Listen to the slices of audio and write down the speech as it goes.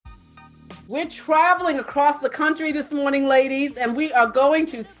We're traveling across the country this morning, ladies, and we are going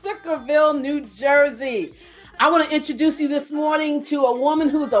to Sicklerville, New Jersey. I want to introduce you this morning to a woman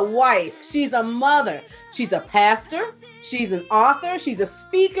who's a wife. She's a mother. She's a pastor. She's an author. She's a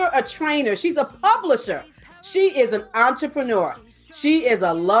speaker, a trainer. She's a publisher. She is an entrepreneur. She is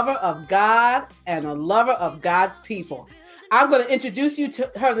a lover of God and a lover of God's people. I'm going to introduce you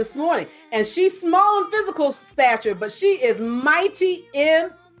to her this morning. And she's small in physical stature, but she is mighty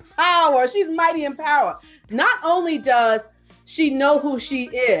in power. She's mighty in power. Not only does she know who she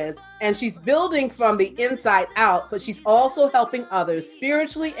is, and she's building from the inside out, but she's also helping others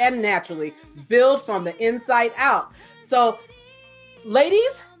spiritually and naturally build from the inside out. So,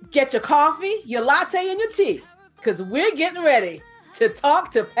 ladies, get your coffee, your latte, and your tea, because we're getting ready to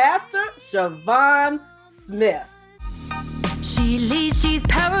talk to Pastor Siobhan Smith. She leads, she's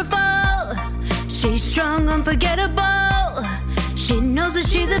powerful, she's strong, unforgettable. She knows what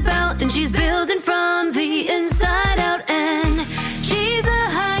she's about, and she's building from the inside out. And she's a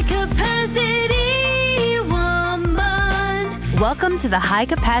high capacity woman. Welcome to the High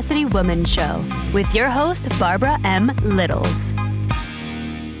Capacity Woman Show with your host, Barbara M. Littles.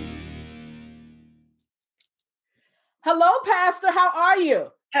 Hello, Pastor. How are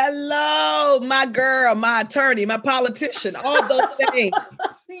you? Hello, my girl, my attorney, my politician, all those things.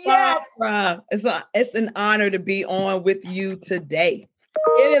 Yes. Barbara, it's an honor to be on with you today.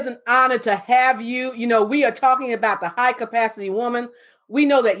 It is an honor to have you. You know, we are talking about the high capacity woman. We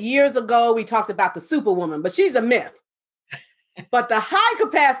know that years ago we talked about the superwoman, but she's a myth. But the high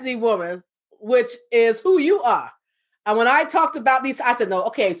capacity woman, which is who you are. And when I talked about these, I said, no,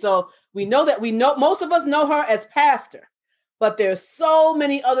 okay, so we know most of us know her as pastor, but there's so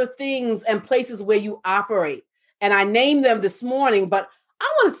many other things and places where you operate. And I named them this morning, but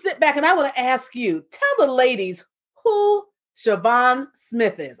I want to sit back and I want to ask you, tell the ladies who Siobhan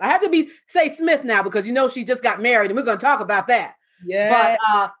Smith is. I have to say Smith now because you know she just got married and we're going to talk about that. Yeah.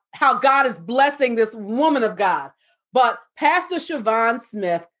 But how God is blessing this woman of God. But Pastor Siobhan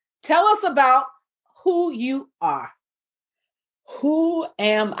Smith, tell us about who you are. Who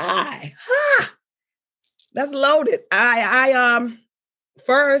am I? That's loaded.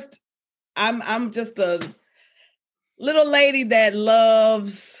 First, I'm just a little lady that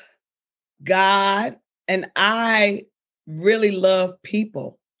loves God, and I really love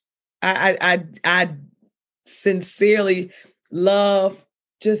people. I sincerely love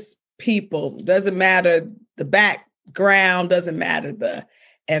just people. Doesn't matter the background, doesn't matter the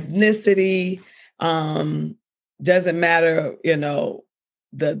ethnicity, doesn't matter, you know,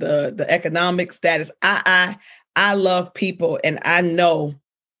 the economic status. I love people, and I know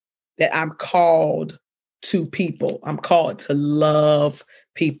that I'm called to people. I'm called to love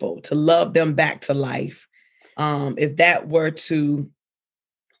people, to love them back to life. If that were to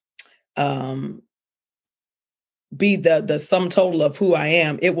be the sum total of who I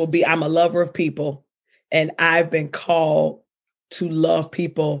am, it will be I'm a lover of people, and I've been called to love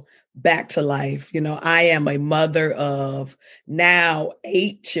people back to life. You know, I am a mother of now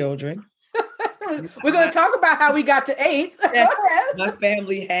 8 children. We're going to talk about how we got to 8. My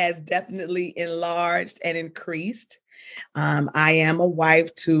family has definitely enlarged and increased. I am a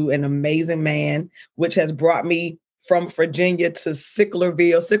wife to an amazing man, which has brought me from Virginia to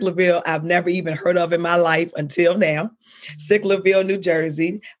Sicklerville. Sicklerville, I've never even heard of in my life until now. Sicklerville, New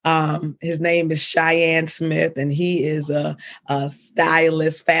Jersey. His name is Cheyenne Smith, and he is a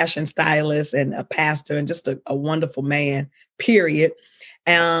stylist, fashion stylist, and a pastor, and just a wonderful man, period.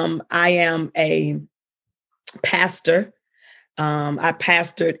 I am a pastor. I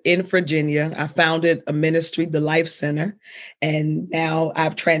pastored in Virginia. I founded a ministry, the Life Center, and now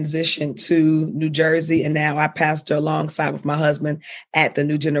I've transitioned to New Jersey, and now I pastor alongside with my husband at the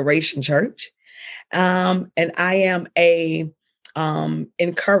New Generation Church. And I am a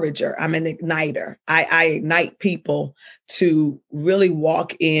encourager. I'm an igniter. I ignite people to really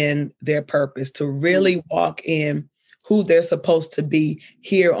walk in their purpose, to really walk in who they're supposed to be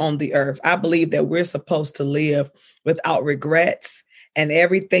here on the earth. I believe that we're supposed to live without regrets, and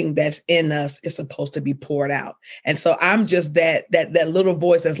everything that's in us is supposed to be poured out. And so I'm just that little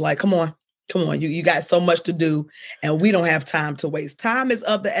voice that's like, come on, you got so much to do, and we don't have time to waste. Time is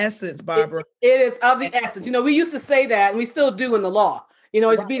of the essence, Barbara. It is of the essence. You know, we used to say that, and we still do in the law. You know,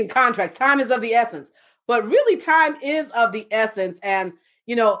 it's being contract. Time is of the essence. But really, time is of the essence. And,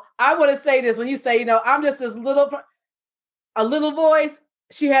 you know, I want to say this when you say, you know, I'm just a little voice.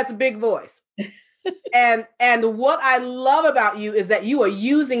 She has a big voice. And what I love about you is that you are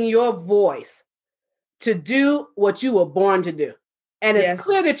using your voice to do what you were born to do. And it's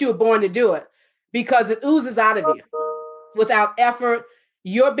clear that you were born to do it because it oozes out of you without effort.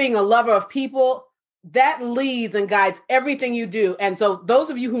 you're being a lover of people, that leads and guides everything you do. And so those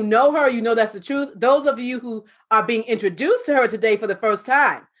of you who know her, you know that's the truth. Those of you who are being introduced to her today for the first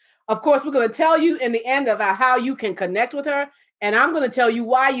time, of course, we're going to tell you in the end about how you can connect with her. And I'm going to tell you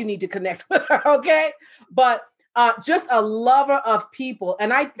why you need to connect with her, okay? But just a lover of people.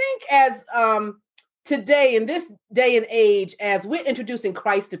 And I think as today, in this day and age, as we're introducing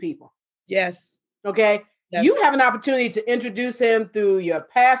Christ to people. Yes. Okay. Yes. You have an opportunity to introduce him through your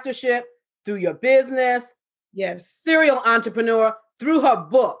pastorship, through your business. Yes. Serial entrepreneur, through her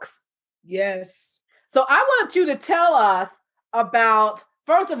books. Yes. So I wanted you to tell us about,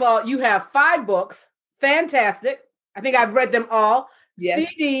 first of all, you have 5 books. Fantastic. I think I've read them all. Yes.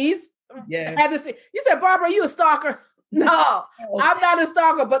 CDs. Yes. You said, Barbara, are you a stalker? No, I'm not a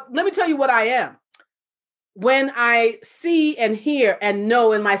stalker, but let me tell you what I am. When I see and hear and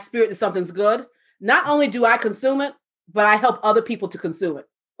know in my spirit that something's good, not only do I consume it, but I help other people to consume it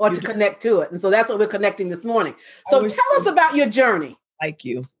or to connect to it. And so that's what we're connecting this morning. So tell us about your journey. Thank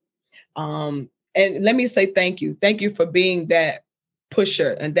you. And let me say thank you. Thank you for being that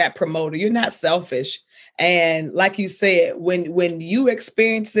pusher and that promoter. You're not selfish. And like you said, when you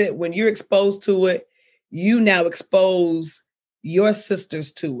experience it, when you're exposed to it, you now expose your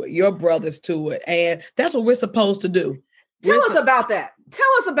sisters to it, your brothers to it. And that's what we're supposed to do. Tell us about that. Tell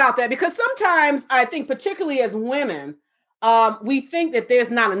us about that, because sometimes I think, particularly as women, we think that there's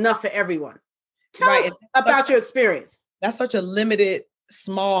not enough for everyone. Tell us about your experience. That's such a limited,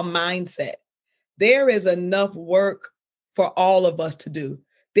 small mindset. There is enough work for all of us to do.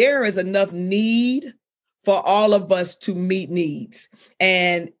 There is enough need for all of us to meet needs.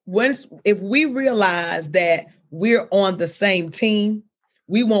 And if we realize that we're on the same team,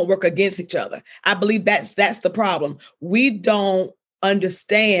 we won't work against each other. I believe that's the problem. We don't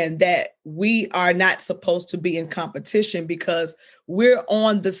understand that we are not supposed to be in competition because we're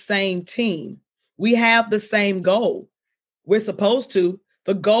on the same team. We have the same goal. We're supposed to.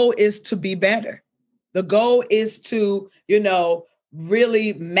 The goal is to be better. The goal is to,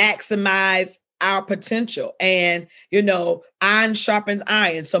 really maximize our potential. And, iron sharpens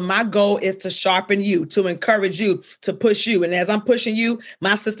iron. So my goal is to sharpen you, to encourage you, to push you. And as I'm pushing you,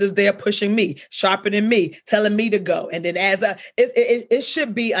 my sister's there pushing me, sharpening me, telling me to go. And then it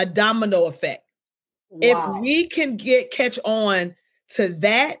should be a domino effect. Wow. If we can catch on to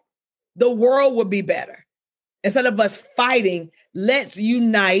that, the world will be better. Instead of us fighting, let's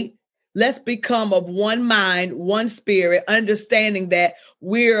unite. Let's become of one mind, one spirit, understanding that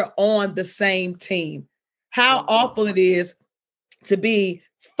we're on the same team. How awful it is to be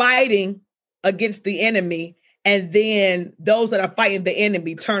fighting against the enemy, and then those that are fighting the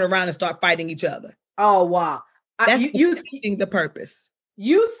enemy turn around and start fighting each other. Oh, wow. That's the purpose.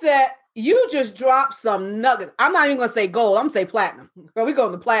 You just dropped some nuggets. I'm not even going to say gold. I'm going to say platinum. We're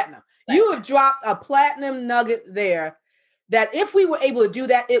going to platinum. You have dropped a platinum nugget there that if we were able to do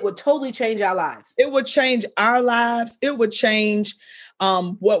that, it would totally change our lives. It would change our lives. It would change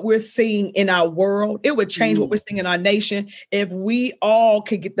what we're seeing in our world. It would change what we're seeing in our nation. If we all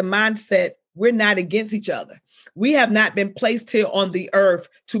could get the mindset, we're not against each other. We have not been placed here on the earth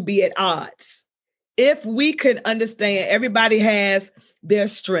to be at odds. If we could understand, everybody has their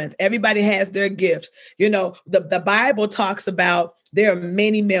strength. Everybody has their gift. The Bible talks about there are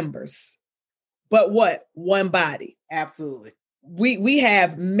many members, but what? One body. Absolutely. We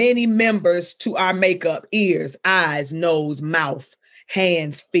have many members to our makeup: ears, eyes, nose, mouth,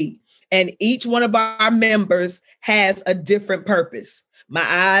 hands, feet. And each one of our members has a different purpose. My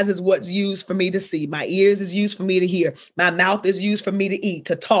eyes is what's used for me to see. My ears is used for me to hear. My mouth is used for me to eat,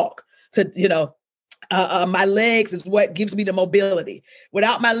 to talk, my legs is what gives me the mobility.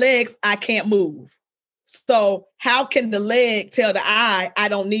 Without my legs, I can't move. So how can the leg tell the eye, I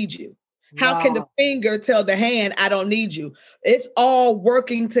don't need you? How can the finger tell the hand, I don't need you? It's all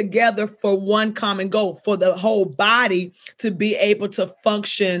working together for one common goal, for the whole body to be able to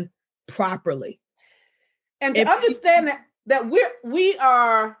function properly. And to understand that we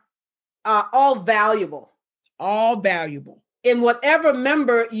are all valuable. All valuable. In whatever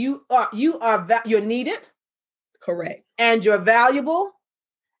member you're needed. Correct. And you're valuable.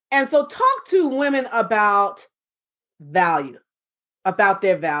 And so talk to women about value, about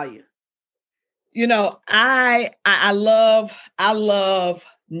their value. I love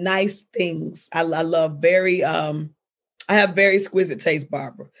nice things. I love I have very exquisite taste,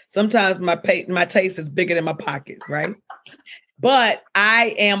 Barbara. Sometimes my taste is bigger than my pockets, right? But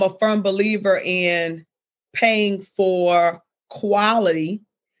I am a firm believer in paying for quality,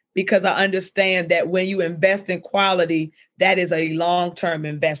 because I understand that when you invest in quality, that is a long-term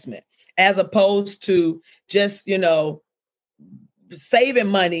investment, as opposed to just, saving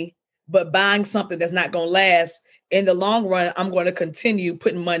money, but buying something that's not going to last. In the long run, I'm going to continue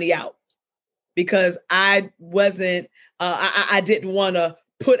putting money out because I wasn't, I didn't want to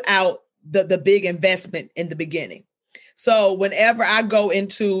put out the big investment in the beginning. So whenever I go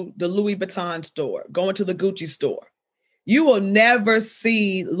into the Louis Vuitton store, go into the Gucci store, you will never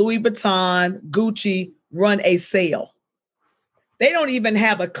see Louis Vuitton, Gucci run a sale. They don't even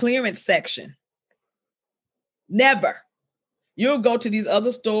have a clearance section. Never. You'll go to these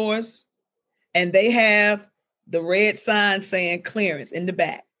other stores and they have the red sign saying clearance in the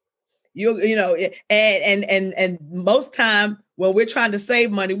back. And most time when we're trying to save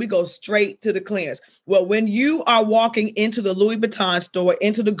money, we go straight to the clearance. Well, when you are walking into the Louis Vuitton store,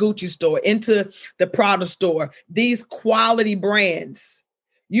 into the Gucci store, into the Prada store, these quality brands,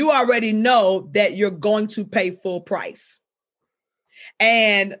 you already know that you're going to pay full price.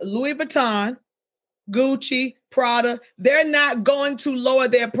 And Louis Vuitton, Gucci, Prada, they're not going to lower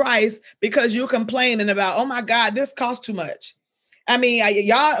their price because you're complaining about, oh my God, this costs too much. I mean,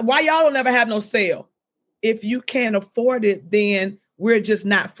 why y'all don't ever have no sale? If you can't afford it, then we're just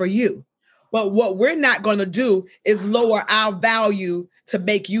not for you. But what we're not going to do is lower our value to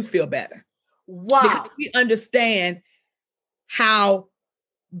make you feel better. Wow. Because we understand how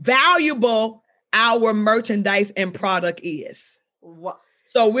valuable our merchandise and product is. Wow.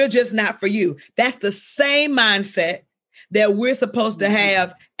 So we're just not for you. That's the same mindset that we're supposed to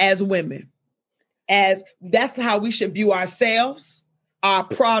have as women. As that's how we should view ourselves, our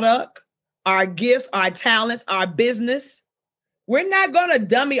product, our gifts, our talents, our business. We're not going to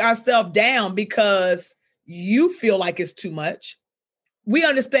dummy ourselves down because you feel like it's too much. We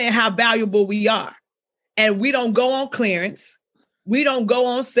understand how valuable we are. And we don't go on clearance. We don't go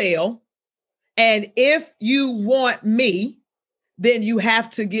on sale. And if you want me, then you have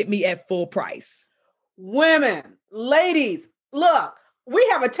to get me at full price. Women, ladies, look, we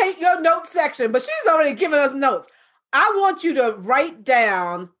have a take your notes section, but she's already given us notes. I want you to write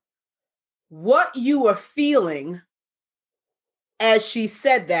down what you were feeling as she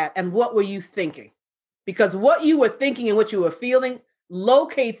said that and what were you thinking? Because what you were thinking and what you were feeling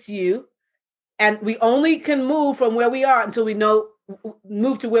locates you, and we only can move from where we are until we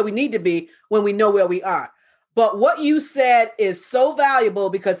move to where we need to be when we know where we are. But what you said is so valuable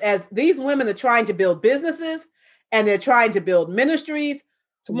because as these women are trying to build businesses and they're trying to build ministries,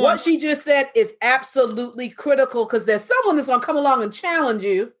 what she just said is absolutely critical because there's someone that's going to come along and challenge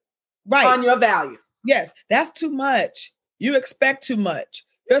you on your value. Yes, that's too much. You expect too much.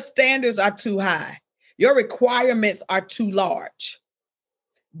 Your standards are too high. Your requirements are too large.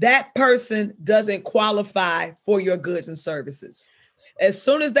 That person doesn't qualify for your goods and services. As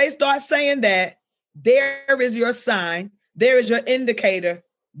soon as they start saying that, there is your sign. There is your indicator.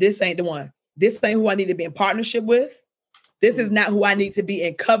 This ain't the one. This ain't who I need to be in partnership with. This is not who I need to be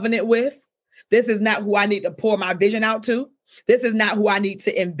in covenant with. This is not who I need to pour my vision out to. This is not who I need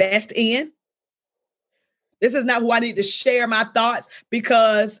to invest in. This is not who I need to share my thoughts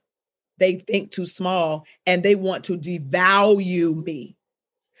because they think too small and they want to devalue me.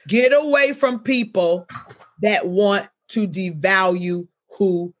 Get away from people that want to devalue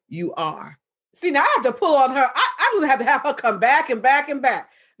who you are. See, now I have to pull on her. I'm going to have her come back and back and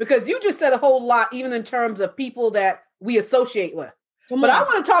back because you just said a whole lot, even in terms of people that we associate with. I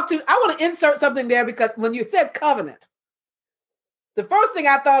want to insert something there because when you said covenant, the first thing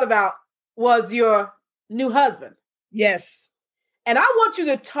I thought about was your new husband. Yes. And I want you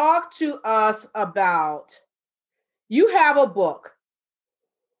to talk to us about, you have a book,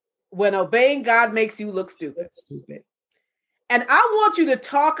 When Obeying God Makes You Look Stupid. And I want you to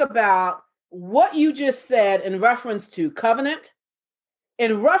talk about what you just said in reference to covenant,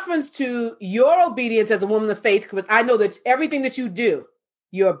 in reference to your obedience as a woman of faith, because I know that everything that you do,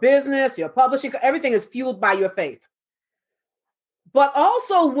 your business, your publishing, everything is fueled by your faith. But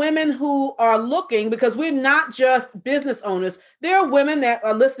also women who are looking, because we're not just business owners, there are women that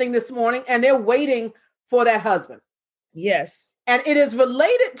are listening this morning and they're waiting for that husband. Yes. And it is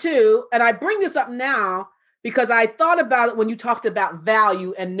related to, and I bring this up now, because I thought about it when you talked about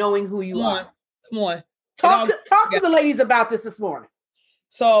value and knowing who you are. Come on. Talk to the ladies about this morning.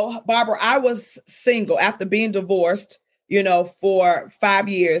 So, Barbara, I was single after being divorced, for 5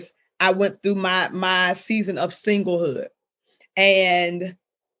 years. I went through my season of singlehood. And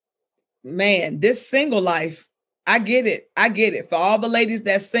man, this single life, I get it. For all the ladies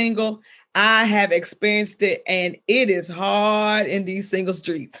that's single, I have experienced it. And it is hard in these single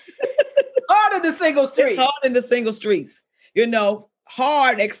streets. Hard in the single streets. It's hard in the single streets.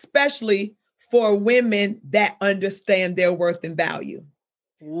 Hard, especially for women that understand their worth and value.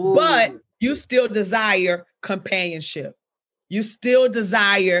 Ooh. But you still desire companionship. You still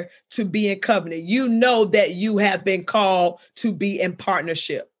desire to be in covenant. You know that you have been called to be in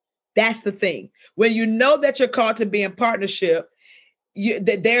partnership. That's the thing. When you know that you're called to be in partnership,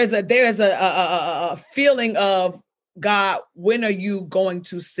 there's a feeling of, God, when are you going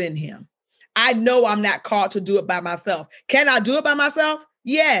to send him? I know I'm not called to do it by myself. Can I do it by myself?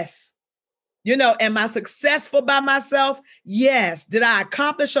 Yes. Am I successful by myself? Yes. Did I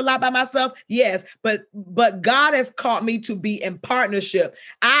accomplish a lot by myself? Yes. But God has called me to be in partnership.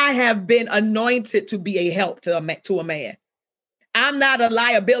 I have been anointed to be a help to a man. I'm not a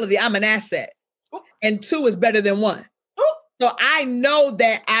liability. I'm an asset. And 2 is better than 1. So I know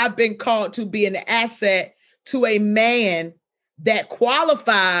that I've been called to be an asset to a man that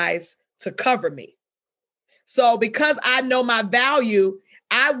qualifies to cover me. So because I know my value,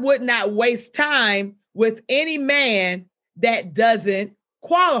 I would not waste time with any man that doesn't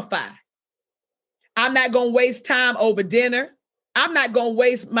qualify. I'm not going to waste time over dinner. I'm not going to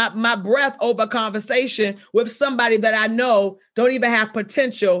waste my breath over a conversation with somebody that I know don't even have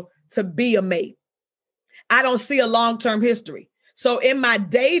potential to be a mate. I don't see a long-term history. So in my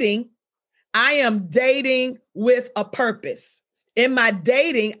dating, I am dating with a purpose. In my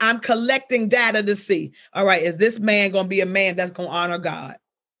dating, I'm collecting data to see, all right, is this man going to be a man that's going to honor God?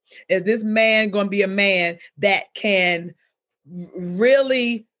 Is this man going to be a man that can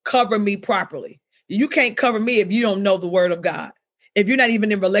really cover me properly? You can't cover me if you don't know the word of God, if you're not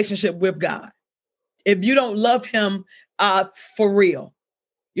even in relationship with God, if you don't love him for real.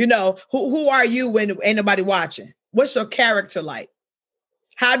 Who are you when ain't nobody watching? What's your character like?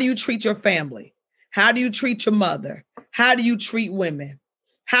 How do you treat your family? How do you treat your mother? How do you treat women?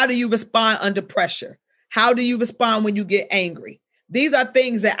 How do you respond under pressure? How do you respond when you get angry? These are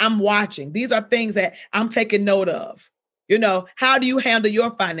things that I'm watching. These are things that I'm taking note of. How do you handle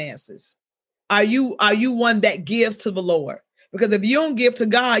your finances? Are you one that gives to the Lord? Because if you don't give to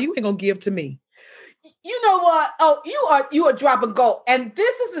God, you ain't gonna give to me. You know what? Oh, you are dropping gold. And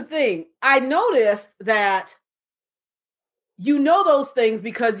this is the thing. I noticed that you know those things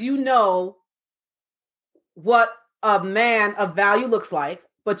because you know what a man of value looks like,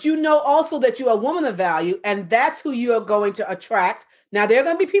 but you know also that you're a woman of value, and that's who you are going to attract. Now, there are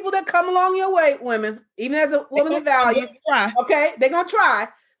going to be people that come along your way, women, even as a woman of value. Okay, they're going to try.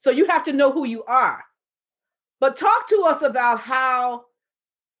 So you have to know who you are. But talk to us about how,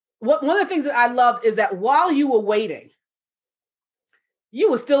 one of the things that I loved is that while you were waiting, you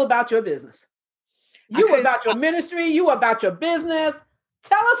were still about your business. You were about your ministry. You were about your business.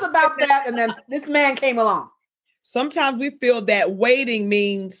 Tell us about that. And then this man came along. Sometimes we feel that waiting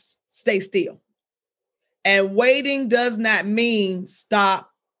means stay still. And waiting does not mean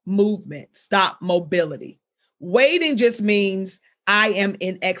stop movement, stop mobility. Waiting just means I am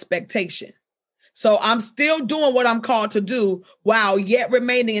in expectation. So I'm still doing what I'm called to do while yet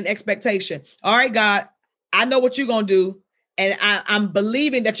remaining in expectation. All right, God, I know what you're going to do, and I'm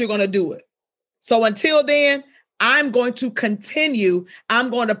believing that you're going to do it. So until then, I'm going to continue.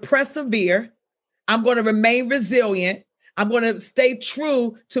 I'm going to persevere. I'm going to remain resilient. I'm going to stay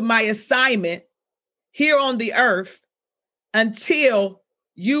true to my assignment here on the earth until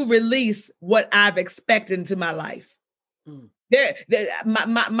you release what I've expected into my life.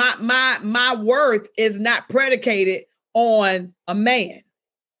 My worth is not predicated on a man.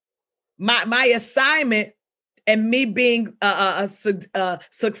 My assignment and me being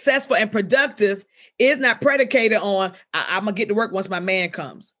successful and productive is not predicated on I'm gonna get to work once my man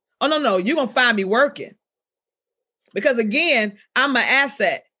comes. Oh, no, you're gonna find me working. Because again, I'm an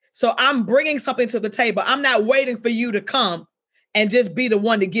asset. So I'm bringing something to the table. I'm not waiting for you to come and just be the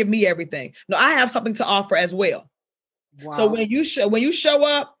one to give me everything. No, I have something to offer as well. Wow. So when you show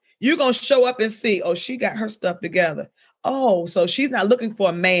up, you're going to show up and see, oh, she got her stuff together. Oh, so she's not looking for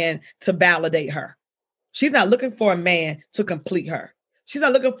a man to validate her. She's not looking for a man to complete her. She's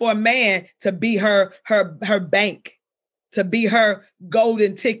not looking for a man to be her bank, to be her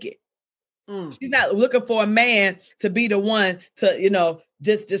golden ticket. She's not looking for a man to be the one to,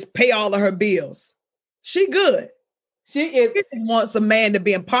 just pay all of her bills. She good. She just wants a man to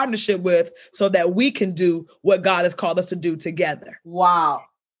be in partnership with so that we can do what God has called us to do together. Wow.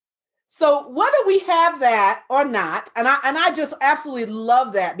 So whether we have that or not, and I just absolutely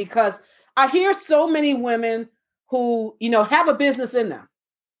love that, because I hear so many women who, have a business in them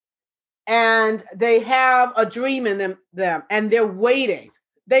and they have a dream in them and they're waiting.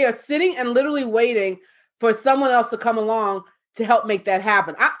 They are sitting and literally waiting for someone else to come along to help make that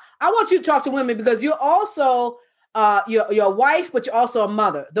happen. I want you to talk to women because you're also you're a wife, but you're also a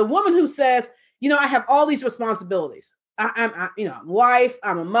mother. The woman who says, I have all these responsibilities. I'm a wife,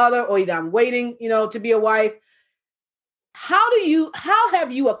 I'm a mother, or either I'm waiting, to be a wife. how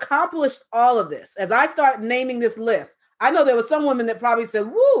have you accomplished all of this? As I start naming this list, I know there were some women that probably said,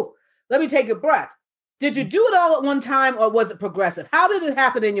 woo, let me take a breath. Did you do it all at one time, or was it progressive? How did it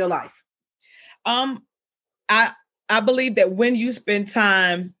happen in your life? I believe that when you spend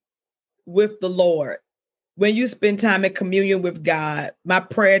time with the Lord, when you spend time in communion with God, my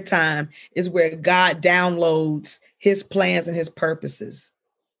prayer time is where God downloads his plans and his purposes.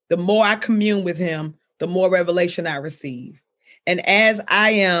 The more I commune with him, the more revelation I receive. And as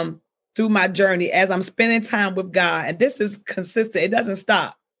I am through my journey, as I'm spending time with God, and this is consistent, it doesn't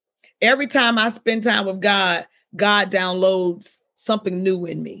stop. Every time I spend time with God, God downloads something new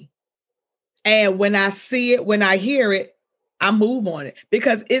in me. And when I see it, when I hear it, I move on it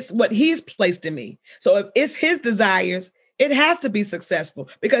because it's what he's placed in me. So if it's his desires, it has to be successful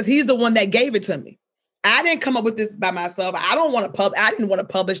because he's the one that gave it to me. I didn't come up with this by myself. I didn't want to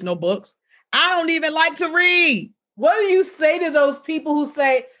publish no books. I don't even like to read. What do you say to those people who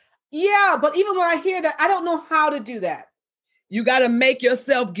say, yeah, but even when I hear that, I don't know how to do that? You got to make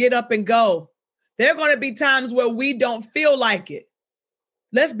yourself get up and go. There are going to be times where we don't feel like it.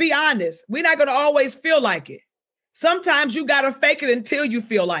 Let's be honest. We're not going to always feel like it. Sometimes you got to fake it until you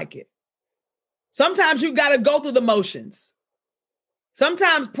feel like it. Sometimes you got to go through the motions.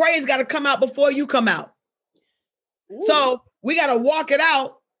 Sometimes praise got to come out before you come out. Ooh. So we got to walk it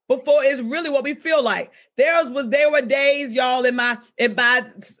out before it's really what we feel like. There were days, y'all, in my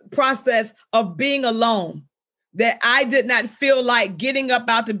process of being alone that I did not feel like getting up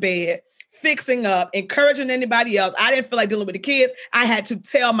out the bed, fixing up, encouraging anybody else. I didn't feel like dealing with the kids. I had to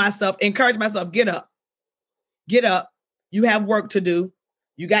tell myself, encourage myself, get up. Get up. You have work to do.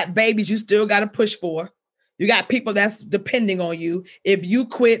 You got babies you still got to push for. You got people that's depending on you. If you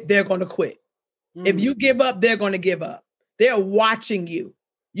quit, they're going to quit. Mm. If you give up, they're going to give up. They're watching you.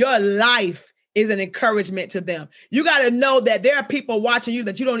 Your life is an encouragement to them. You got to know that there are people watching you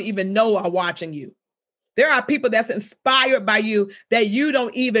that you don't even know are watching you. There are people that's inspired by you that you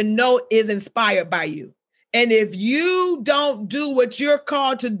don't even know is inspired by you. And if you don't do what you're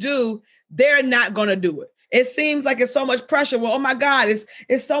called to do, they're not going to do it. It seems like it's so much pressure. Well, oh my God,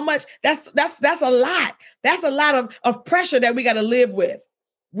 it's so much. That's a lot. That's a lot of pressure that we got to live with.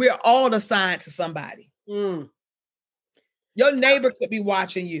 We're all assigned to somebody. Mm. Your neighbor could be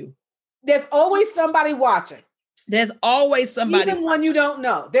watching you. There's always somebody watching. There's always somebody. Even when you don't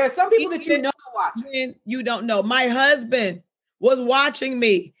know. There are some people that you know are watching. When you don't know. My husband was watching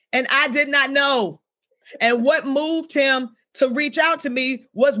me and I did not know. And what moved him to reach out to me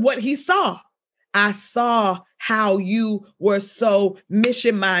was what he saw. I saw how you were so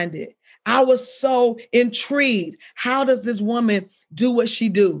mission-minded. I was so intrigued. How does this woman do what she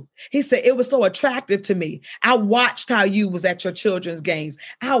do? He said, it was so attractive to me. I watched how you was at your children's games.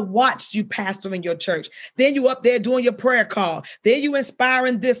 I watched you pastoring your church. Then you up there doing your prayer call. Then you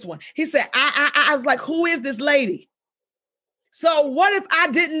inspiring this one. He said, I was like, who is this lady? So what if I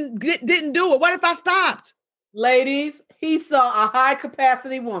didn't do it? What if I stopped? Ladies, he saw a high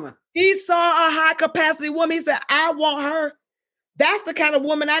capacity woman. He saw a high capacity woman. He said, I want her. That's the kind of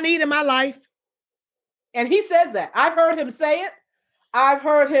woman I need in my life. And he says that. I've heard him say it. I've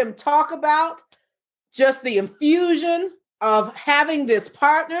heard him talk about just the infusion of having this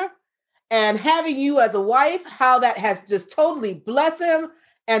partner and having you as a wife, how that has just totally blessed him.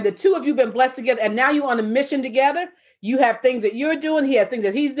 And the two of you been blessed together. And now you're on a mission together. You have things that you're doing. He has things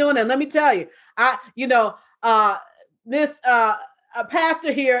that he's doing. And let me tell you, this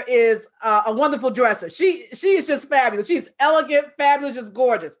pastor here is a wonderful dresser. She is just fabulous. She's elegant, fabulous, just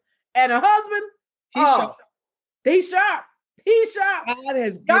gorgeous. And her husband, he's sharp. He's sharp.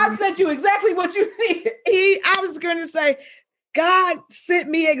 God sent you exactly what you needed. I was going to say, God sent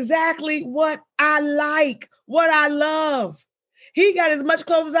me exactly what I like, what I love. He got as much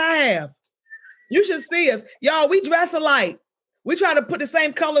clothes as I have. You should see us. Y'all, we dress alike. We try to put the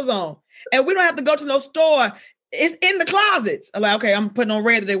same colors on. And we don't have to go to no store. It's in the closets. I'm like, okay, I'm putting on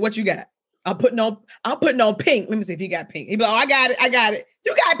red today. What you got? I'm putting on pink. Let me see if he got pink. He be like, oh, I got it.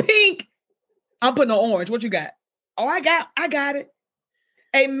 You got pink. I'm putting on orange. What you got? Oh, I got it.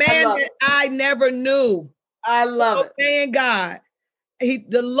 A man that I never knew. I love it. Obeying God.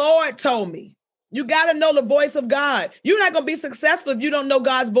 The Lord told me, you got to know the voice of God. You're not going to be successful if you don't know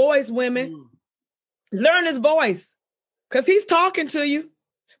God's voice, women. Mm. Learn his voice because he's talking to you.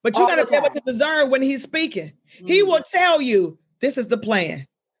 But you got to be able to discern when he's speaking. Mm. He will tell you, this is the plan.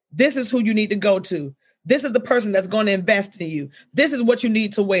 This is who you need to go to. This is the person that's going to invest in you. This is what you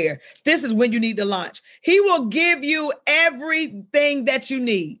need to wear. This is when you need to launch. He will give you everything that you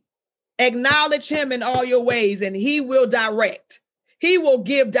need. Acknowledge him in all your ways and he will direct. He will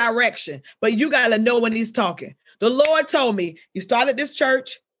give direction, but you got to know when he's talking. The Lord told me, you started this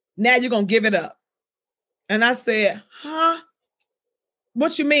church, now you're going to give it up. And I said, huh?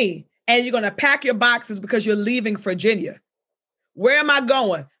 What you mean? And you're going to pack your boxes because you're leaving Virginia. Where am I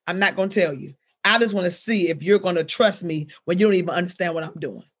going? I'm not going to tell you. I just want to see if you're going to trust me when you don't even understand what I'm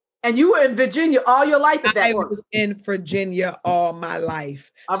doing. And you were in Virginia all your life at that point. I was in Virginia all my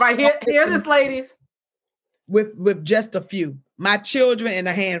life. All right, hear this, ladies. With just a few. My children and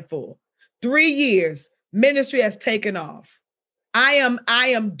a handful. 3 years, ministry has taken off. I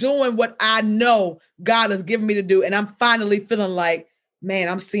am doing what I know God has given me to do. And I'm finally feeling like, man,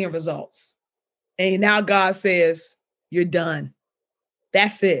 I'm seeing results. And now God says, you're done.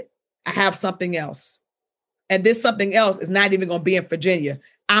 That's it. I have something else. And this something else is not even going to be in Virginia.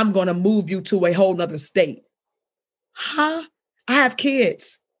 I'm going to move you to a whole nother state. Huh? I have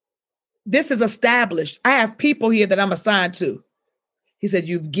kids. This is established. I have people here that I'm assigned to. He said,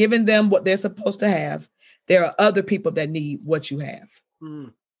 you've given them what they're supposed to have. There are other people that need what you have.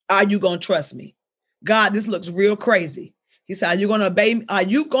 Are you going to trust me? God, this looks real crazy. He said, are you going to obey me? Are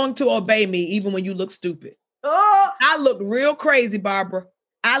you going to obey me even when you look stupid? Oh, I looked real crazy, Barbara.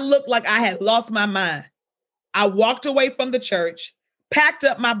 I looked like I had lost my mind. I walked away from the church, packed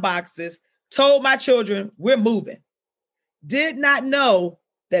up my boxes, told my children, we're moving. Did not know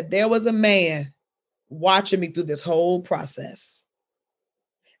that there was a man watching me through this whole process.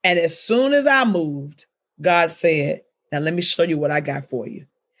 And as soon as I moved, God said, now let me show you what I got for you.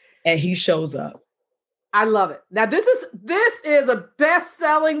 And he shows up. I love it. Now, this is a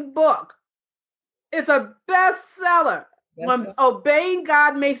best-selling book. It's a bestseller. When obeying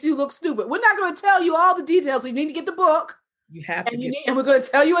God makes you look stupid. We're not going to tell you all the details. So you need to get the book. You have to. And we're going to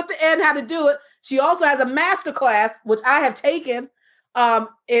tell you at the end how to do it. She also has a master class, which I have taken,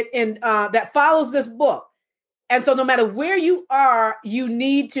 that follows this book. And so no matter where you are, you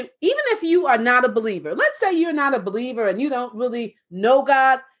need to, even if you are not a believer, let's say you're not a believer and you don't really know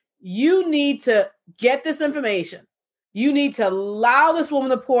God, you need to get this information. You need to allow this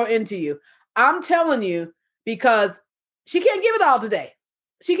woman to pour into you. I'm telling you, because she can't give it all today.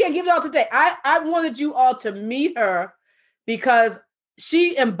 She can't give it all today. I wanted you all to meet her because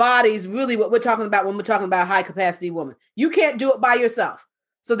she embodies really what we're talking about when we're talking about high capacity woman. You can't do it by yourself.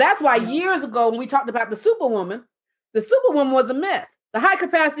 So that's why years ago, when we talked about the superwoman was a myth. The high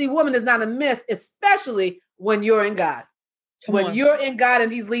capacity woman is not a myth, especially when you're in God. You're in God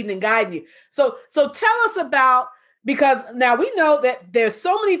and he's leading and guiding you. So tell us about, because now we know that there's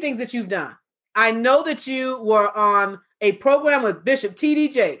so many things that you've done. I know that you were on a program with Bishop T.D.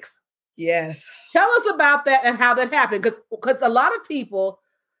 Jakes. Yes. Tell us about that and how that happened. Because a lot of people,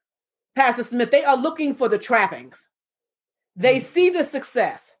 Pastor Smith, they are looking for the trappings. They see the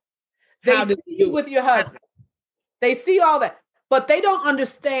success. They see you with your husband. They see all that, but they don't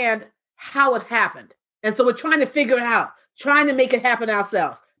understand how it happened. And so we're trying to figure it out, trying to make it happen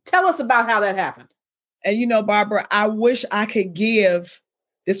ourselves. Tell us about how that happened. And you know, Barbara, I wish I could give,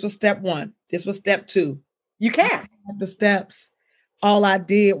 this was step 1. This was step 2. You can. The steps. All I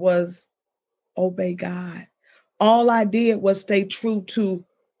did was obey God. All I did was stay true to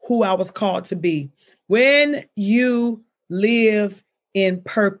who I was called to be. When you live in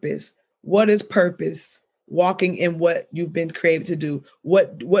purpose, what is purpose? Walking in what you've been created to do.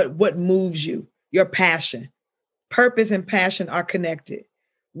 What moves you? Your passion. Purpose and passion are connected.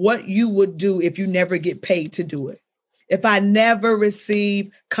 What you would do if you never get paid to do it. If I never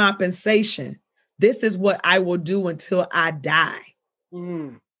receive compensation, this is what I will do until I die.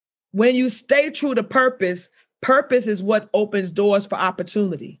 When you stay true to purpose, purpose is what opens doors for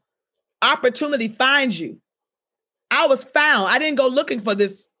opportunity. Opportunity finds you. I was found. I didn't go looking for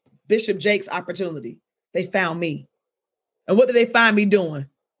this Bishop Jakes opportunity. They found me. And what did they find me doing?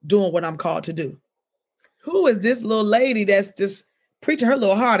 Doing what I'm called to do. Who is this little lady that's just preaching her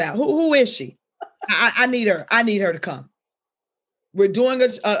little heart out? Who is she? I need her. I need her to come. We're doing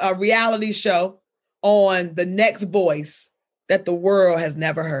a reality show on the next voice that the world has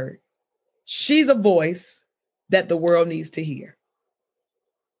never heard. She's a voice that the world needs to hear.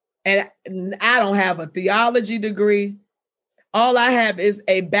 And I don't have a theology degree. All I have is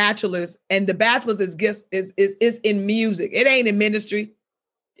a bachelor's, and the bachelor's is in music. It ain't in ministry.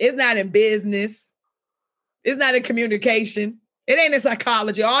 It's not in business. It's not in communication. It ain't in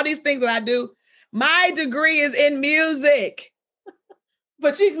psychology. All these things that I do, my degree is in music.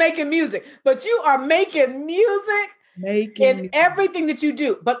 But she's making music. But you are making music in everything that you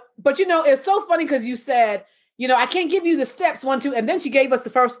do. But you know, it's so funny because you said, you know, I can't give you the steps 1, 2, and then she gave us the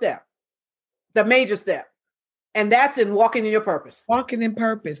first step, the major step. And that's in walking in your purpose. Walking in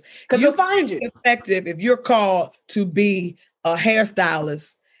purpose. Because you'll find you. Effective if you're called to be a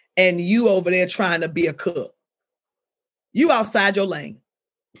hairstylist and you over there trying to be a cook. You outside your lane.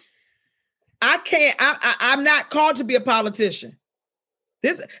 I'm not called to be a politician.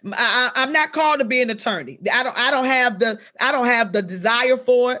 I'm not called to be an attorney. I don't have the desire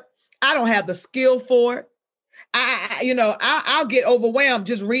for it. I don't have the skill for it. I'll get overwhelmed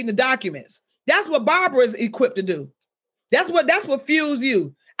just reading the documents. That's what Barbara is equipped to do. That's what fuels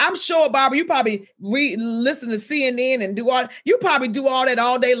you. I'm sure, Barbara, you probably listen to CNN and you probably do all that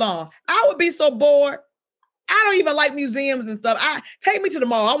all day long. I would be so bored. I don't even like museums and stuff. Take me to the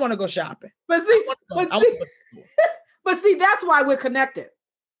mall. I want to go shopping. But see, that's why we're connected.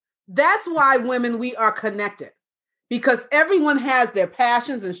 That's why women, we are connected, because everyone has their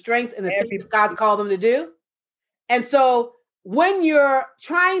passions and strengths and the things that God's called them to do. And so when you're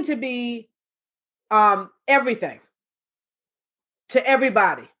trying to be everything to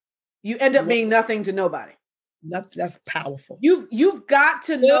everybody, you end up being nothing to nobody. That's powerful. You've got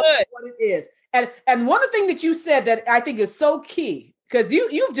to know what it is. And one of the things that you said that I think is so key, because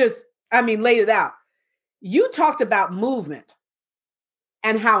you've just, laid it out. You talked about movement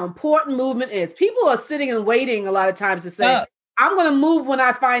and how important movement is. People are sitting and waiting a lot of times to say, I'm going to move when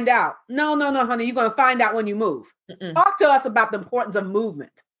I find out. No, honey, you're going to find out when you move. Talk to us about the importance of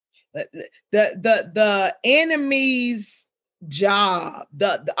movement. The enemy's job,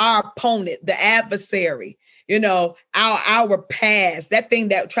 our opponent, the adversary, our past, that thing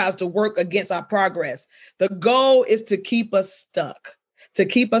that tries to work against our progress. The goal is to keep us stuck, to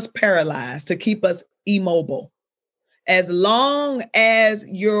keep us paralyzed, to keep us immobile. As long as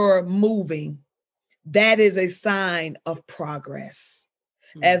you're moving, that is a sign of progress.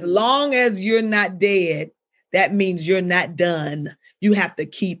 Mm-hmm. As long as you're not dead, that means you're not done. You have to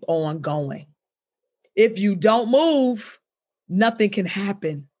keep on going. If you don't move, nothing can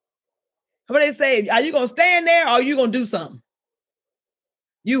happen. What they say, are you going to stand there or are you going to do something?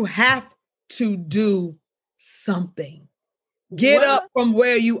 You have to do something. Get up from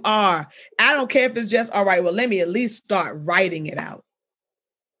where you are. I don't care if it's just, all right, well, let me at least start writing it out.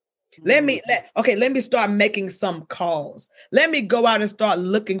 Let me start making some calls. Let me go out and start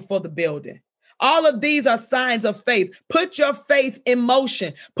looking for the building. All of these are signs of faith. Put your faith in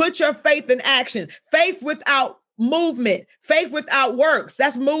motion. Put your faith in action. Faith without movement, faith without works,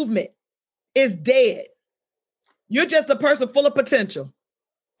 that's movement, is dead. You're just a person full of potential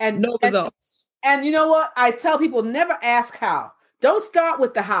and no results. And you know what? I tell people, never ask how. Don't start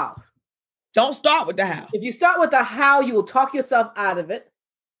with the how. Don't start with the how. If you start with the how, you will talk yourself out of it.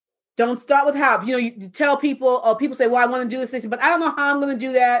 Don't start with how. You tell people, or people say, well, I want to do this, but I don't know how I'm going to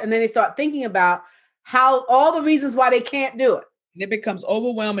do that. And then they start thinking about how all the reasons why they can't do it. And it becomes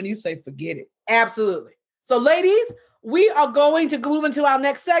overwhelming. You say, forget it. Absolutely. So ladies, we are going to move into our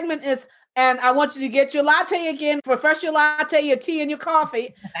next segment and I want you to get your latte again, refresh your latte, your tea, and your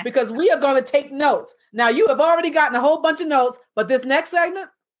coffee, because we are going to take notes. Now, you have already gotten a whole bunch of notes, but this next segment,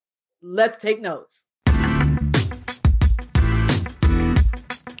 let's take notes.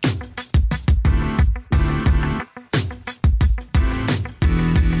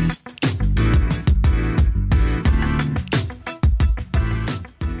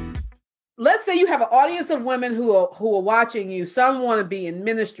 Let's say you have an audience of women who are watching you. Some want to be in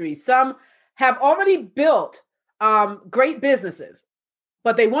ministry. Some have already built great businesses,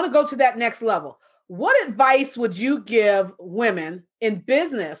 but they want to go to that next level. What advice would you give women in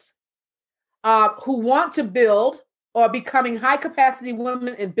business who want to build or becoming high capacity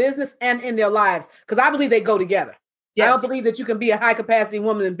women in business and in their lives? Because I believe they go together. Yes. I don't believe that you can be a high capacity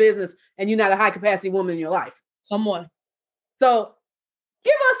woman in business and you're not a high capacity woman in your life. Come on. So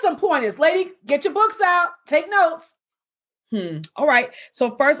give us some pointers, lady. Get your books out. Take notes. All right.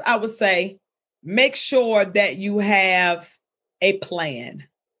 So first I would say, make sure that you have a plan.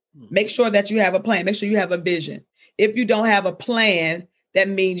 Make sure that you have a plan. Make sure you have a vision. If you don't have a plan, that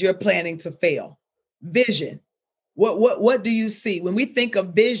means you're planning to fail. Vision. What do you see? When we think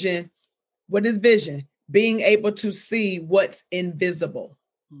of vision, what is vision? Being able to see what's invisible.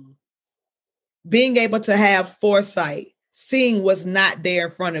 Being able to have foresight. Seeing what's not there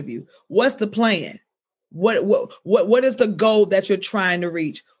in front of you. What's the plan? What is the goal that you're trying to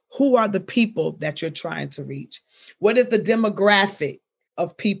reach? Who are the people that you're trying to reach? What is the demographic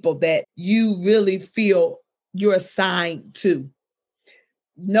of people that you really feel you're assigned to?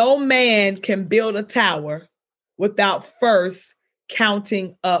 No man can build a tower without first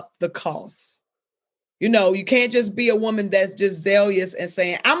counting up the costs. You can't just be a woman that's just zealous and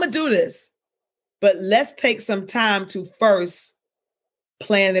saying, I'm going to do this. But let's take some time to first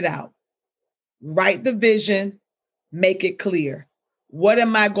plan it out. Write the vision, make it clear. What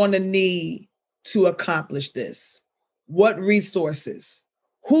am I going to need to accomplish this? What resources?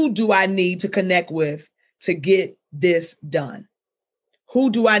 Who do I need to connect with to get this done? Who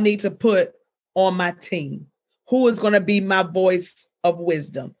do I need to put on my team? Who is going to be my voice of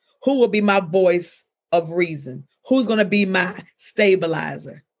wisdom? Who will be my voice of reason? Who's going to be my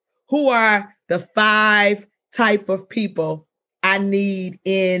stabilizer? Who are the 5 type of people I need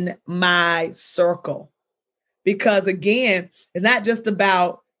in my circle? Because again, it's not just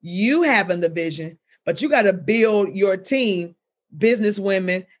about you having the vision, but you got to build your team, business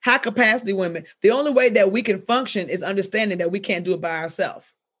women, high capacity women. The only way that we can function is understanding that we can't do it by ourselves.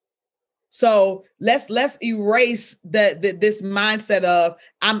 So let's erase this mindset of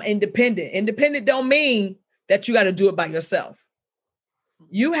I'm independent. Independent don't mean that you got to do it by yourself.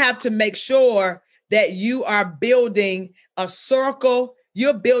 You have to make sure that you are building a circle,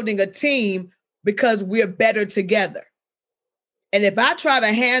 you're building a team, because we're better together. And if I try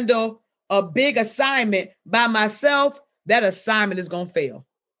to handle a big assignment by myself, that assignment is going to fail.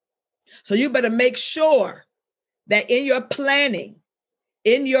 So you better make sure that in your planning,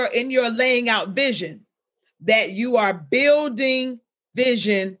 in your laying out vision, that you are building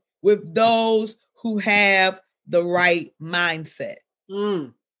vision with those who have the right mindset.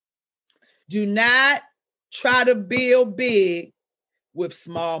 Do not try to build big with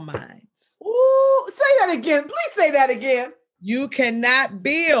small minds. Ooh, say that again. Please say that again. You cannot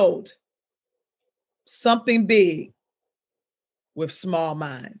build something big with small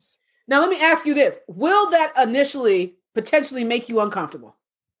minds. Now, let me ask you this. Will that initially potentially make you uncomfortable?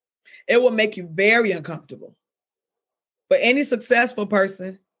 It will make you very uncomfortable. But any successful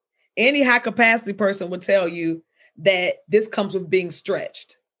person, any high capacity person will tell you that this comes with being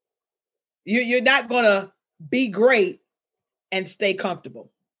stretched. You're not going to be great and stay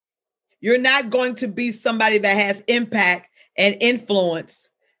comfortable. You're not going to be somebody that has impact and influence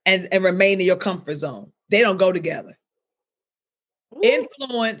and remain in your comfort zone. They don't go together. Ooh.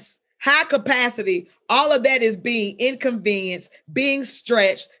 Influence, high capacity, all of that is being inconvenienced, being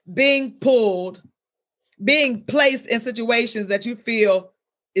stretched, being pulled, being placed in situations that you feel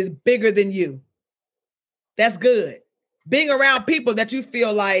is bigger than you. That's good. Being around people that you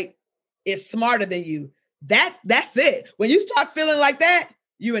feel like is smarter than you. That's it. When you start feeling like that,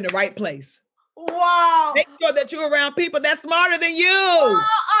 you're in the right place. Wow. Make sure that you're around people that's smarter than you. Oh,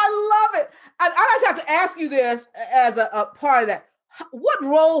 I love it. I just have to ask you this as a part of that. What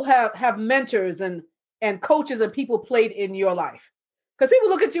role have mentors and coaches and people played in your life? Because people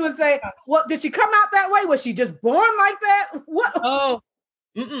look at you and say, "Well, did she come out that way? Was she just born like that?" What? Oh,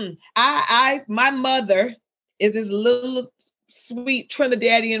 my mother is this little sweet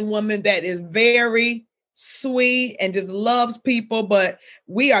Trinidadian woman that is very sweet and just loves people, but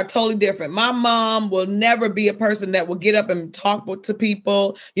we are totally different. My mom will never be a person that will get up and talk to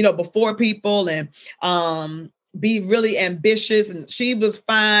people, before people, and be really ambitious. And she was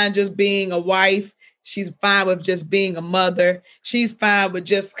fine just being a wife. She's fine with just being a mother. She's fine with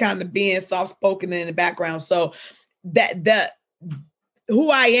just kind of being soft-spoken in the background. So that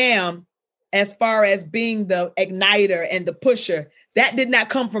who I am as far as being the igniter and the pusher, that did not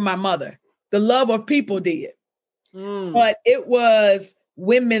come from my mother. The love of people did. But it was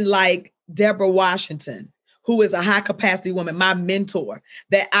women like Deborah Washington, who is a high capacity woman, my mentor,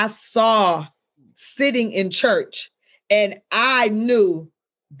 that I saw sitting in church, and I knew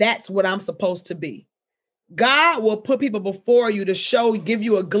that's what I'm supposed to be. God will put people before you to give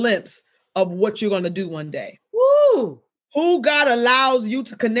you a glimpse of what you're going to do one day. Woo! Who God allows you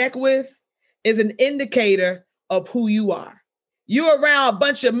to connect with is an indicator of who you are. You're around a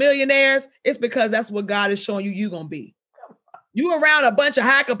bunch of millionaires, it's because that's what God is showing you're going to be. You around a bunch of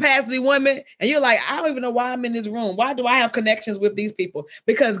high capacity women and you're like, I don't even know why I'm in this room. Why do I have connections with these people?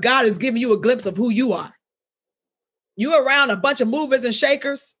 Because God is giving you a glimpse of who you are. You around a bunch of movers and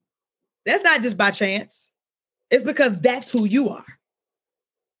shakers. That's not just by chance. It's because that's who you are.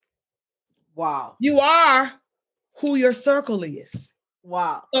 Wow. You are who your circle is.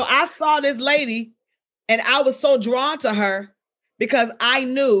 Wow. So I saw this lady and I was so drawn to her because I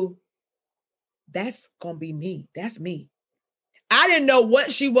knew that's going to be me. That's me. I didn't know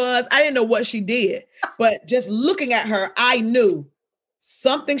what she was. I didn't know what she did. But just looking at her, I knew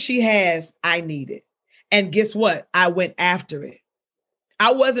something she has, I needed. And guess what? I went after it.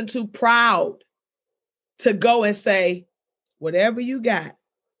 I wasn't too proud to go and say, whatever you got,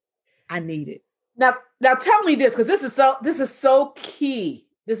 I need it. Now tell me this, because this is so key.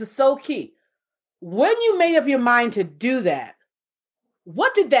 This is so key. When you made up your mind to do that,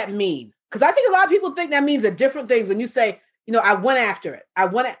 what did that mean? Because I think a lot of people think that means a different things when you say, I went after it.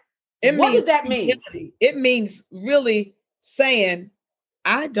 What does that mean? It means really saying,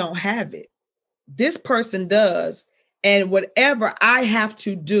 I don't have it. This person does. And whatever I have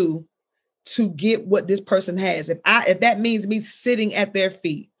to do to get what this person has. If that means me sitting at their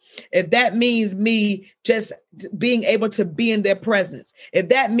feet, if that means me just being able to be in their presence, if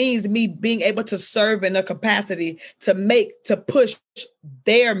that means me being able to serve in a capacity to push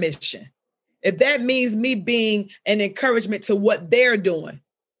their mission, if that means me being an encouragement to what they're doing,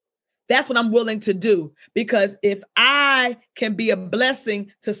 that's what I'm willing to do. Because if I can be a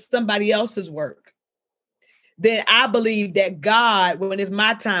blessing to somebody else's work, then I believe that God, when it's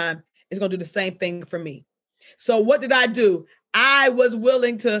my time, is going to do the same thing for me. So what did I do? I was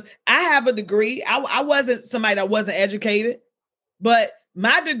willing to, I have a degree. I wasn't somebody that wasn't educated, but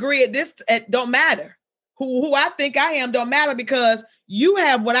my degree don't matter. Who I think I am don't matter, because you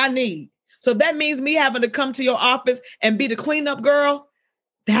have what I need. So that means me having to come to your office and be the cleanup girl.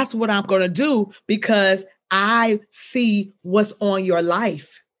 That's what I'm going to do, because I see what's on your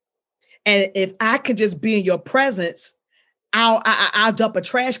life. And if I could just be in your presence, I'll dump a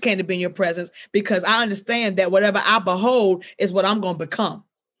trash can to be in your presence, because I understand that whatever I behold is what I'm going to become.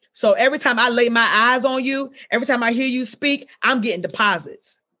 So every time I lay my eyes on you, every time I hear you speak, I'm getting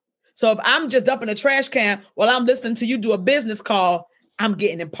deposits. So if I'm just dumping a trash can while I'm listening to you do a business call, I'm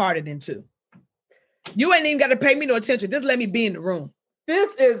getting imparted into. You ain't even got to pay me no attention. Just let me be in the room.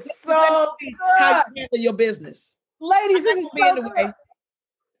 This is so good. How you handle your business. Ladies, this is so good.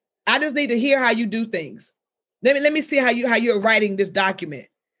 I just need to hear how you do things. Let me see how you're writing this document.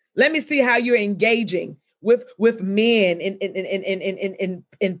 Let me see how you're engaging with men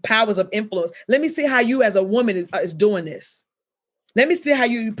in powers of influence. Let me see how you as a woman is doing this. Let me see how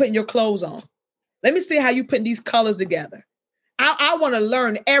you putting your clothes on. Let me see how you putting these colors together. I want to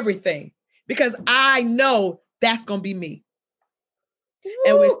learn everything, because I know that's going to be me. Woo.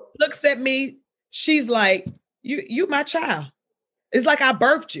 And when she looks at me, she's like, you my child. It's like I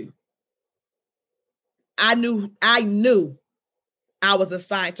birthed you. I knew I was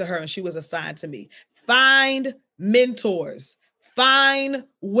assigned to her and she was assigned to me. Find mentors. Find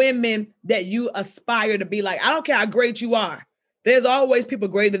women that you aspire to be like. I don't care how great you are. There's always people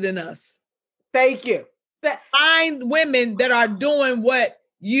greater than us. Thank you. Find women that are doing what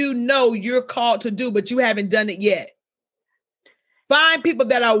you know you're called to do, but you haven't done it yet. Find people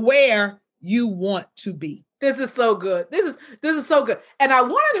that are where you want to be. This is so good. This is so good. And I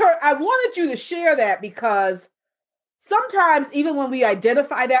wanted you to share that, because sometimes even when we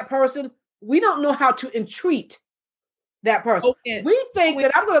identify that person, we don't know how to entreat that person. We think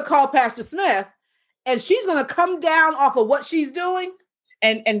that I'm going to call Pastor Smith and she's going to come down off of what she's doing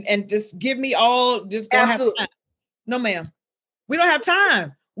and just give me all, just go have time. No, ma'am. We don't have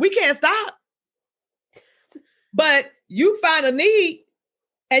time. We can't stop. But you find a need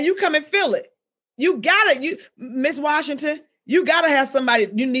and you come and fill it. You gotta, Miss Washington, you gotta have somebody,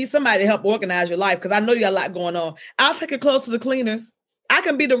 you need somebody to help organize your life, because I know you got a lot going on. I'll take it close to the cleaners. I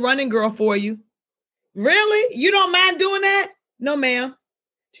can be the running girl for you. Really? You don't mind doing that? No, ma'am.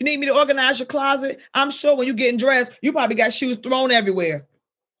 You need me to organize your closet? I'm sure when you're getting dressed, you probably got shoes thrown everywhere.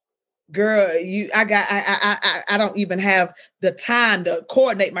 Girl, I don't even have the time to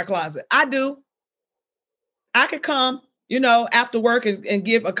coordinate my closet. I do. I could come, after work and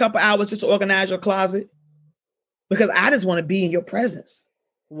give a couple hours just to organize your closet, because I just want to be in your presence.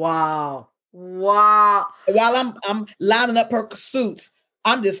 Wow. While I'm lining up her suits,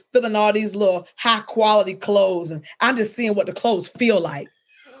 I'm just filling all these little high quality clothes, and I'm just seeing what the clothes feel like.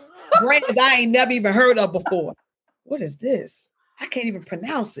 Brands I ain't never even heard of before. What is this? I can't even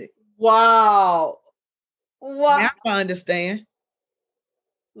pronounce it. Wow. Now I understand.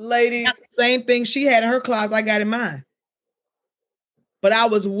 Ladies. That's the same thing she had in her closet, I got in mine. But I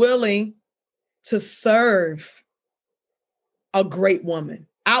was willing to serve a great woman.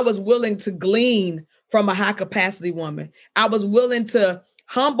 I was willing to glean from a high capacity woman. I was willing to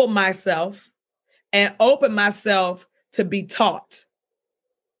humble myself and open myself to be taught.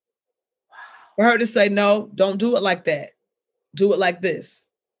 For her to say, no, don't do it like that. Do it like this.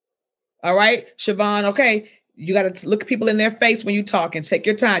 All right, Siobhan, okay, you got to look people in their face when you talk and take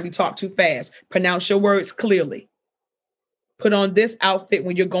your time. You talk too fast. Pronounce your words clearly. Put on this outfit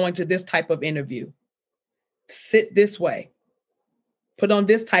when you're going to this type of interview. Sit this way. Put on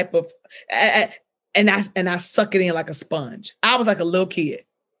this type of, and I suck it in like a sponge. I was like a little kid.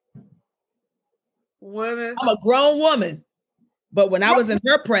 Women. I'm a grown woman, but when I was in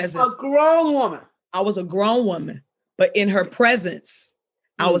her presence, a grown woman. I was a grown woman, but in her presence,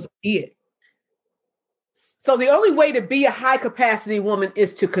 I was a kid. So the only way to be a high capacity woman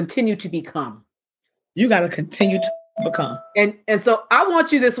is to continue to become. You got to continue to become. And so I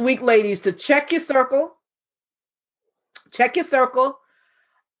want you this week, ladies, to check your circle. Check your circle.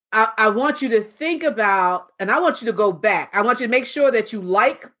 I want you to think about, and I want you to go back. I want you to make sure that you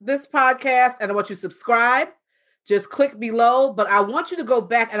like this podcast, and I want you to subscribe. Just click below, but I want you to go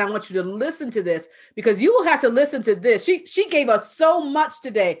back and I want you to listen to this, because you will have to listen to this. She gave us so much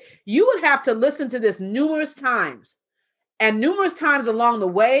today. You would have to listen to this numerous times and numerous times along the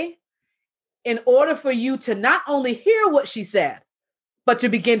way in order for you to not only hear what she said, but to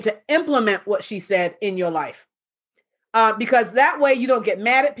begin to implement what she said in your life. Because that way you don't get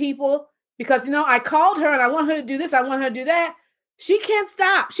mad at people, because, I called her and I want her to do this. I want her to do that. She can't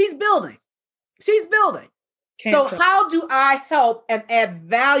stop. She's building. So how do I help and add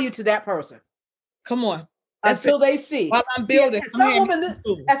value to that person? Come on. Until they see. While I'm building.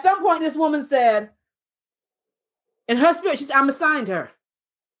 At some point, this woman said, in her spirit, she said, I'm assigned to her.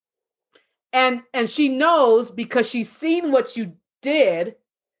 And she knows, because she's seen what you did,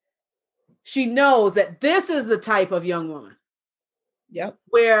 she knows that this is the type of young woman. Yep.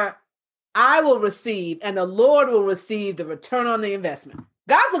 Where I will receive, and the Lord will receive, the return on the investment.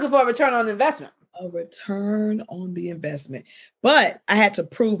 God's looking for a return on the investment. A return on the investment. But I had to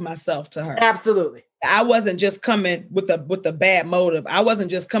prove myself to her. Absolutely. I wasn't just coming with a bad motive. I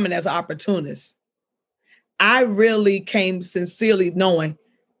wasn't just coming as an opportunist. I really came sincerely knowing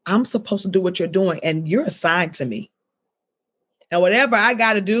I'm supposed to do what you're doing, and you're assigned to me. And whatever I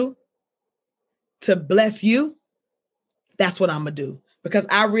got to do to bless you, that's what I'm going to do. Because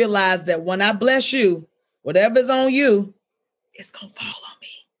I realize that when I bless you, whatever's on you, it's going to fall on me.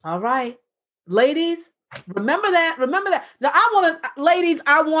 All right. Ladies, remember that. Now, ladies,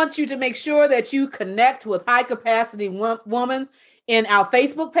 I want you to make sure that you connect with High Capacity Woman in our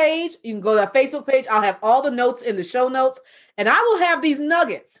Facebook page. You can go to our Facebook page. I'll have all the notes in the show notes, and I will have these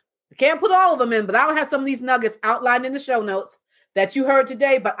nuggets. I can't put all of them in, but I'll have some of these nuggets outlined in the show notes that you heard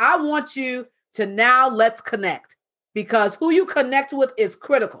today. But I want you to now let's connect, because who you connect with is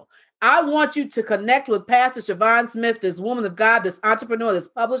critical. I want you to connect with Pastor Siobhan Smith, this woman of God, this entrepreneur, this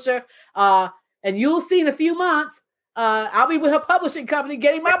publisher. And you'll see in a few months, I'll be with her publishing company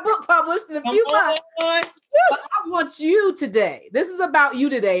getting my book published in a few months. But I want you today. This is about you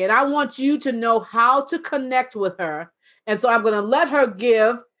today. And I want you to know how to connect with her. And so I'm going to let her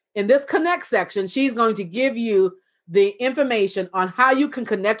give, in this connect section, she's going to give you the information on how you can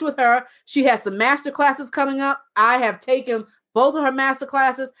connect with her. She has some master classes coming up. I have taken both of her master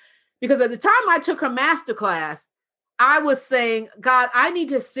classes, because at the time I took her master class, I was saying, God, I need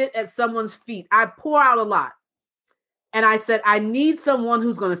to sit at someone's feet. I pour out a lot. And I said, I need someone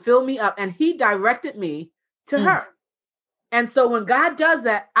who's going to fill me up. And he directed me to her. And so when God does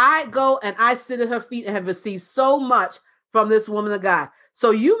that, I go and I sit at her feet and have received so much from this woman of God. So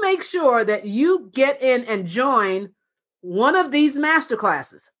you make sure that you get in and join one of these master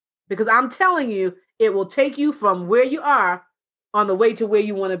classes, because I'm telling you, it will take you from where you are on the way to where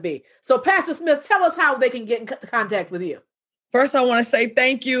you want to be. So Pastor Smith, tell us how they can get in contact with you. First, I want to say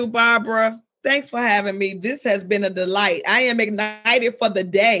thank you, Barbara. Thanks for having me. This has been a delight. I am ignited for the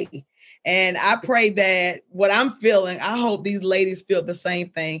day. And I pray that what I'm feeling, I hope these ladies feel the same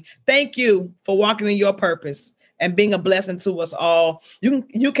thing. Thank you for walking in your purpose and being a blessing to us all.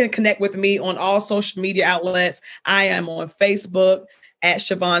 You can connect with me on all social media outlets. I am on Facebook at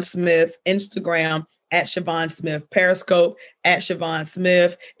Siobhan Smith, Instagram at Siobhan Smith, Periscope at Siobhan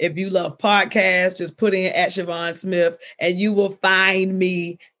Smith. If you love podcasts, just put in at Siobhan Smith and you will find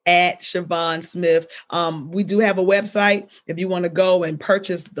me at Siobhan Smith. We do have a website. If you want to go and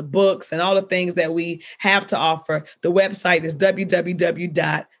purchase the books and all the things that we have to offer, the website is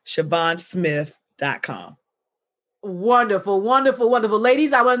www.siobhansmith.com. Wonderful, wonderful, wonderful.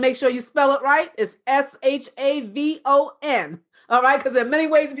 Ladies, I want to make sure you spell it right. It's Shavon. All right, because there are many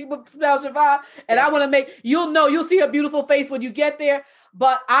ways that people spell Siobhan, and I want to you'll see her beautiful face when you get there.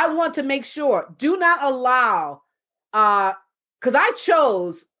 But I want to make sure, do not allow, because I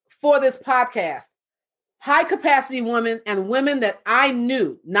chose for this podcast, high capacity women and women that I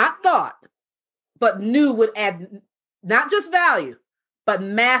knew, not thought, but knew would add not just value, but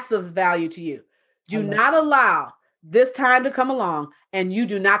massive value to you. Do not allow this time to come along and you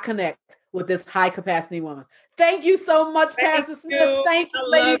do not connect with this high capacity woman. Thank you so much, Pastor Smith. Thank you,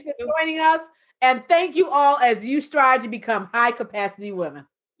 ladies, for joining us. And thank you all as you strive to become high capacity women.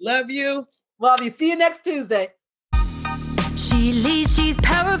 Love you. Love you. See you next Tuesday. She leads, she's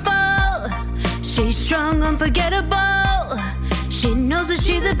powerful. She's strong, unforgettable. She knows what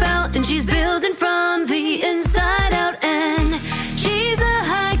she's about and she's building